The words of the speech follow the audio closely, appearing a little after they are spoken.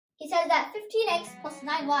says that 15x plus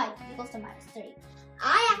 9y equals to minus 3.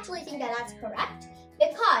 I actually think that that's correct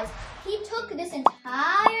because he took this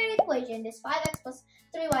entire equation, this 5x plus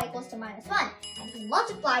 3y equals to minus 1, and he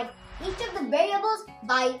multiplied each of the variables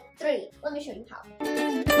by 3. Let me show you how.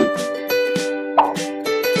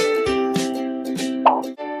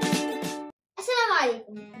 Assalamu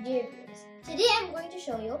alaikum, dear viewers. Today I'm going to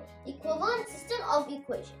show you the equivalent system of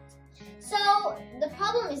equations. So the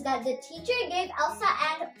problem is that the teacher gave Elsa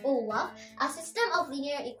and Olaf a system of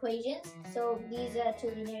linear equations. So these are two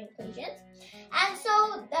linear equations. And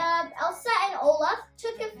so Elsa and Olaf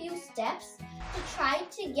took a few steps to try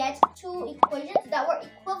to get two equations that were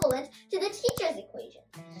equivalent to the teacher's equation.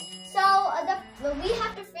 So we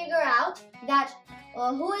have to figure out that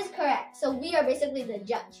who is correct. So we are basically the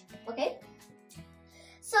judge, okay?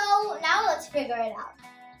 So now let's figure it out.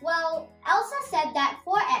 Well, Elsa said that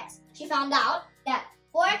 4x, she found out that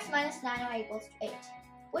 4x minus 9y equals to 8,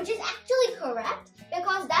 which is actually correct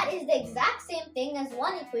because that is the exact same thing as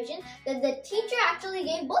one equation that the teacher actually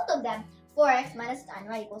gave both of them, 4x minus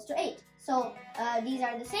 9y equals to 8. So these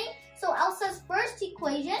are the same. So Elsa's first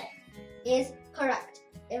equation is correct,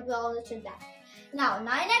 if we all understood that. Now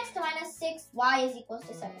 9x minus 6y is equals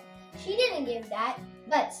to 7. She didn't give that,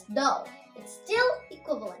 but though it's still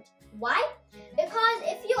equivalent. Why? Because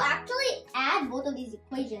if you actually add both of these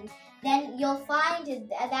equations, then you'll find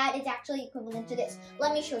that it's actually equivalent to this.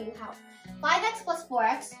 Let me show you how. 5x plus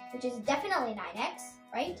 4x, which is definitely 9x,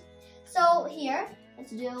 right? So here,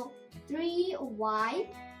 let's do 3y,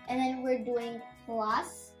 and then we're doing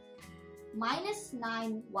plus minus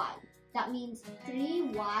 9y. That means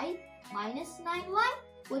 3y minus 9y,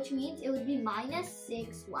 which means it would be minus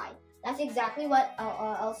 6y. That's exactly what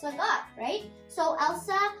Elsa got, right? So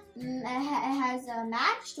Elsa has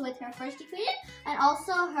matched with her first equation and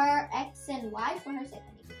also her x and y for her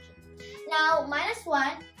second equation. Now, minus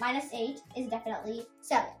 1 minus 8 is definitely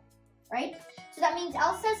 7, right? So that means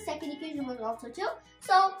Elsa's second equation was also 2.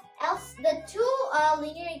 So the two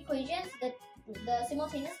linear equations, the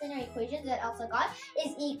simultaneous linear equations that Elsa got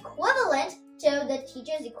is equivalent to the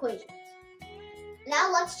teacher's equations.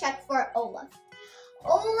 Now let's check for Olaf.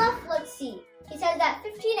 Olaf, let's see. He says that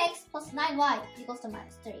 15x plus 9y equals to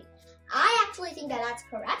minus 3. I actually think that that's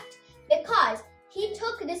correct because he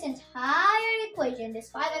took this entire equation, this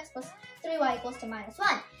 5x plus 3y equals to minus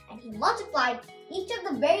 1, and he multiplied each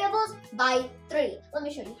of the variables by 3. Let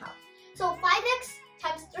me show you how. So 5x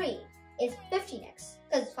times 3 is 15x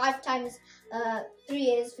because 5 times 3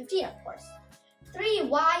 is 15, of course.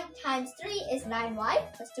 3y times 3 is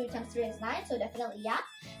 9y, because 3 times 3 is 9, so definitely yeah.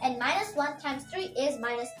 And minus 1 times 3 is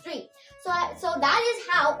minus 3. So that is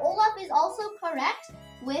how Olaf is also correct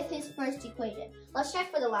with his first equation. Let's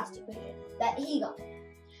check for the last equation that he got.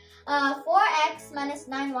 4x minus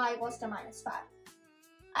 9y equals to minus 5.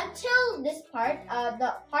 Until this part,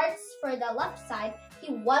 the parts for the left side,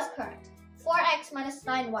 he was correct. 4x minus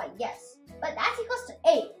 9y, yes. But that's equals to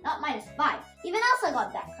 8, not minus 5. Even Elsa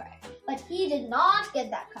got that correct. But he did not get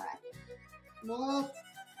that correct. No.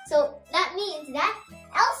 So that means that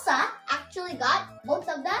Elsa actually got both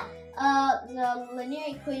of the linear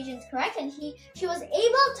equations correct, and she was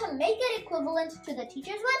able to make it equivalent to the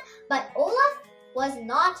teacher's one, but Olaf was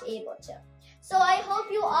not able to. So I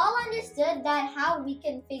hope you all understood that how we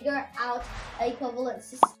can figure out an equivalent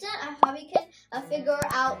system and how we can figure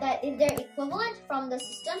out that if they're equivalent from the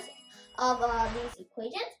systems of these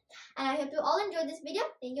equations. And I hope you all enjoyed this video.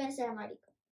 Thank you and assalamu alaikum.